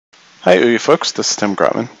Hi you folks, this is Tim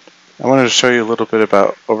Grotman. I wanted to show you a little bit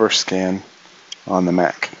about Overscan on the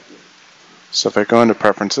Mac. So if I go into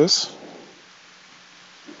Preferences,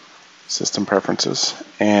 System Preferences,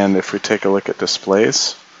 and if we take a look at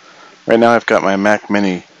Displays, right now I've got my Mac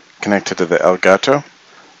Mini connected to the Elgato,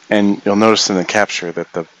 and you'll notice in the capture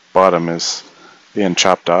that the bottom is being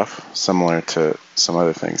chopped off, similar to some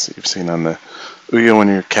other things that you've seen on the Ouya when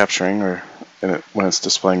you're capturing or when it's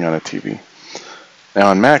displaying on a TV. Now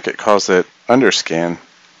on Mac it calls it Underscan,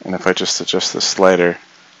 and if I just adjust the slider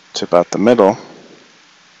to about the middle,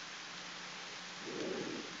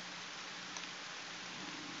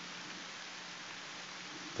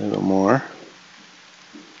 a little more,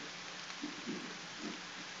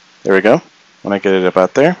 there we go. When I get it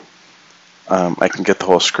about there, I can get the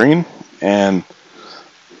whole screen, and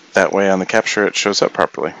that way on the capture it shows up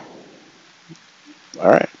properly.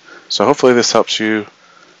 Alright, so hopefully this helps you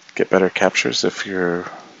get better captures if you're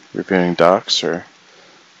reviewing docs or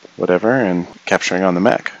whatever and capturing on the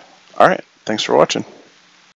Mac. Alright, thanks for watching.